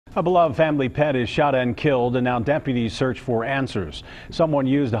A beloved family pet is shot and killed, and now deputies search for answers. Someone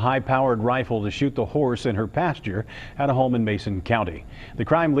used a high-powered rifle to shoot the horse in her pasture at a home in Mason County. The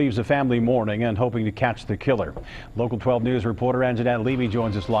crime leaves the family mourning and hoping to catch the killer. Local 12 News reporter Anjanette Levy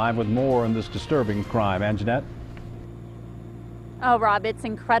joins us live with more on this disturbing crime. Anjanette? Oh, Rob, it's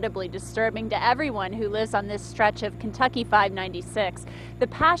incredibly disturbing to everyone who lives on this stretch of Kentucky 596. The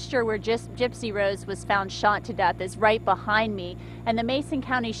pasture where Gypsy Rose was found shot to death is right behind me, and the Mason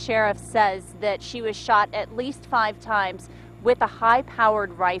County Sheriff says that she was shot at least 5 times with a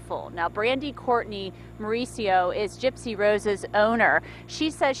high-powered rifle. Now, Brandy Courtney Mauricio is Gypsy Rose's owner.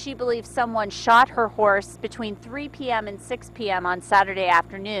 She says she believes someone shot her horse between 3 p.m. and 6 p.m. on Saturday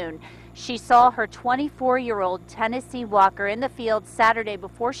afternoon. She saw her 24-year-old Tennessee Walker in the field Saturday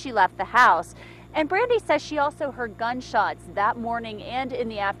before she left the house. And Brandy says she also heard gunshots that morning and in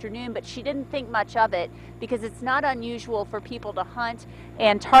the afternoon, but she didn't think much of it because it's not unusual for people to hunt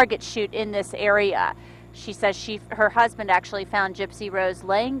and target shoot in this area. She says her husband actually found Gypsy Rose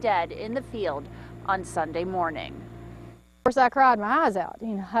laying dead in the field on Sunday morning. Of course, I cried my eyes out.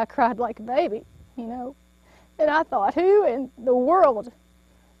 I cried like a baby, and I thought, who in the world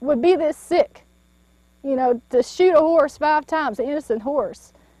would be this sick, to shoot a horse 5 times, an innocent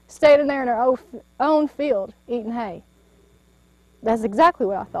horse, standing there in her own field eating hay. That's exactly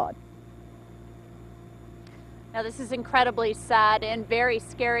what I thought. Now, this is incredibly sad and very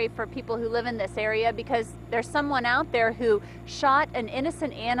scary for people who live in this area because there's someone out there who shot an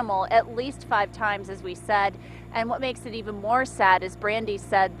innocent animal at least 5 times, as we said. And what makes it even more sad is Brandy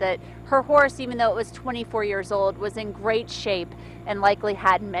said that her horse, even though it was 24 years old, was in great shape and likely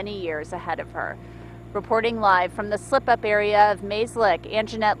had many years ahead of her. Reporting live from the slip-up area of Mays Lick,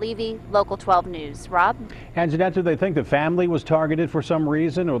 Anjanette Levy, Local 12 News. Rob? Anjanette, do they think the family was targeted for some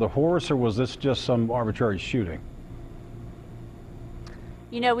reason, or the horse, or was this just some arbitrary shooting?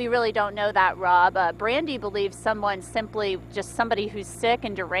 We really don't know that, Rob. Brandy believes someone simply, just somebody who's sick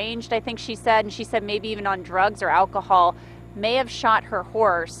and deranged, I think she said, and she said maybe even on drugs or alcohol, may have shot her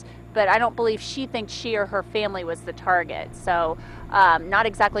horse, but I don't believe she thinks she or her family was the target. So not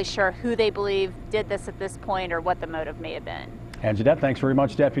exactly sure who they believe did this at this point or what the motive may have been. Anjanette, thanks very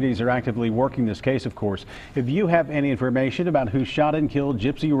much. Deputies are actively working this case, of course. If you have any information about who shot and killed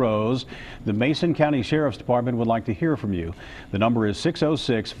Gypsy Rose, the Mason County Sheriff's Department would like to hear from you. The number is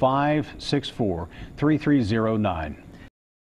 606-564-3309.